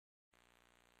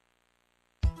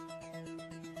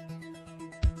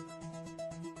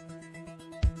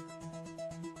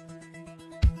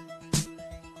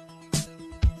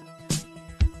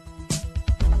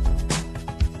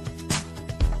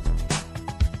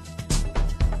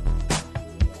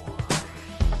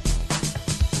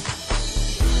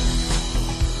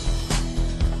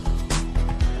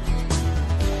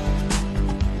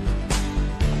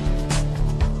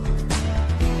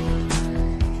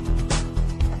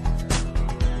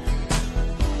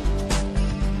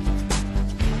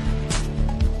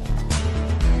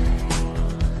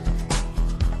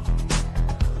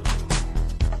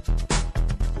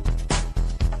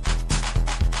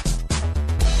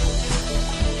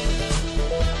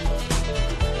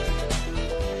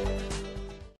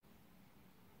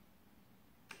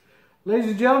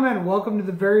Ladies and gentlemen, welcome to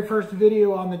the very first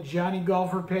video on the Johnny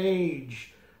Golfer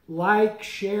page. Like,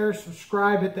 share,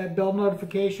 subscribe, hit that bell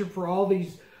notification for all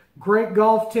these great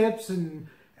golf tips and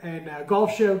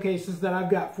golf showcases that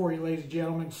I've got for you, ladies and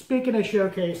gentlemen. Speaking of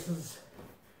showcases,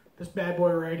 this bad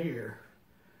boy right here.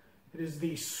 It is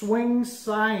the Swing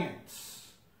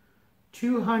Science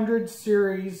 200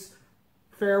 Series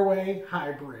Fairway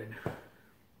Hybrid.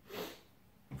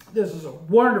 This is a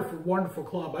wonderful, wonderful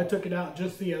club. I took it out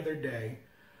just the other day.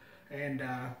 And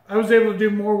I was able to do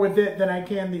more with it than I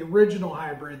can the original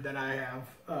hybrid that I have,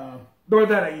 or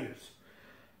that I use.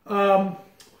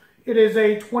 It is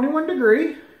a 21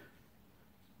 degree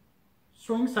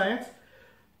Swing Science,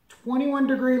 21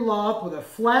 degree loft with a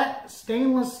flat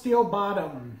stainless steel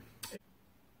bottom.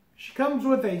 She comes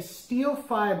with a steel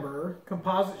fiber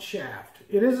composite shaft.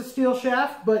 It is a steel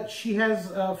shaft, but she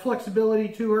has flexibility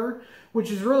to her,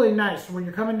 which is really nice. When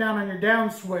you're coming down on your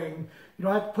downswing, you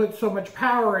don't have to put so much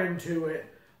power into it.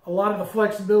 A lot of the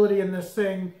flexibility in this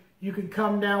thing, you can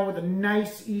come down with a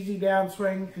nice, easy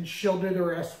downswing, and she'll do the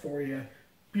rest for you.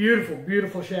 Beautiful,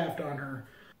 beautiful shaft on her.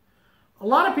 A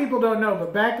lot of people don't know,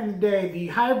 but back in the day, the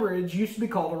hybrids used to be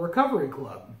called a recovery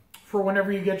club for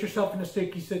whenever you get yourself into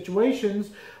sticky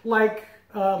situations, like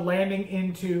landing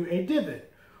into a divot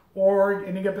or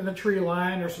ending up in the tree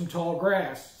line or some tall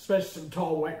grass, especially some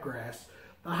tall wet grass.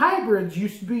 The hybrids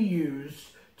used to be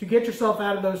used to get yourself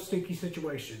out of those sticky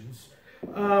situations.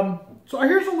 So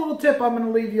here's a little tip I'm going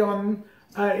to leave you on.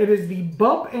 It is the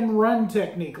bump and run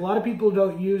technique. A lot of people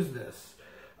don't use this.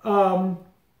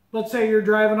 Let's say you're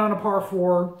driving on a par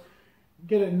 4,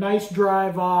 get a nice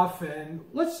drive off, and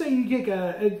let's say you get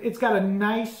it's got a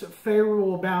nice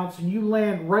favorable bounce and you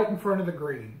land right in front of the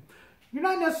green. You're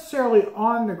not necessarily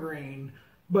on the green,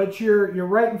 but you're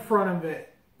right in front of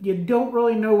it. You don't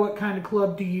really know what kind of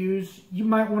club to use. You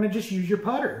might want to just use your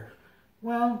putter.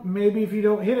 Well, maybe if you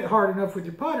don't hit it hard enough with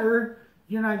your putter,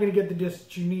 you're not going to get the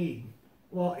distance you need.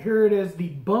 Well, here it is, the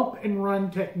bump and run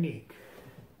technique.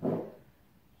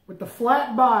 With the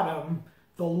flat bottom,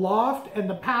 the loft, and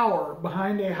the power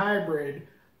behind a hybrid,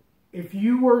 if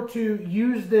you were to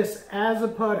use this as a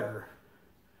putter,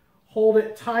 hold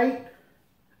it tight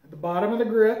at the bottom of the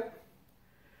grip,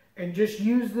 and just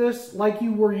use this like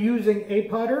you were using a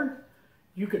putter,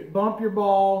 you could bump your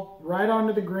ball right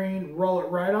onto the green, roll it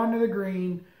right onto the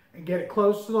green, and get it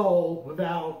close to the hole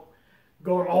without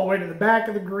going all the way to the back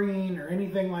of the green or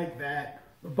anything like that.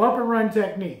 The bump and run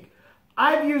technique.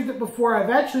 I've used it before. I've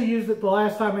actually used it the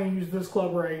last time I used this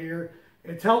club right here.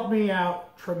 It's helped me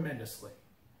out tremendously.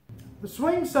 The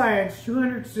Swing Science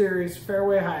 200 Series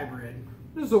Fairway Hybrid.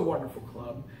 This is a wonderful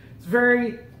club. It's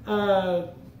very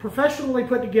professionally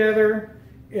put together.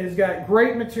 It's got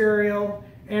great material,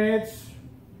 and it's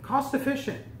cost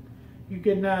efficient. You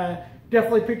can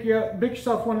definitely pick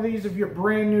yourself one of these if you're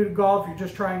brand new to golf. You're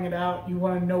just trying it out. You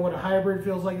want to know what a hybrid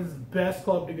feels like. This is the best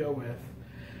club to go with.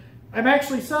 I'm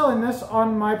actually selling this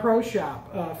on my pro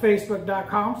shop,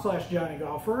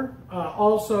 facebook.com/JohnnyGolfer,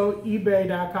 also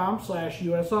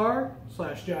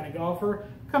ebay.com/USR/JohnnyGolfer.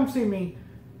 Come see me.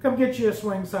 Come get you a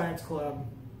Swing Science club.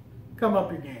 Come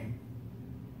up your game.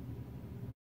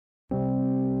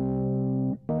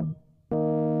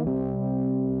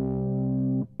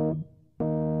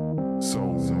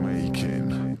 Soul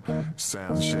making,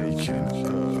 sound shaking,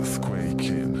 earth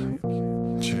quaking.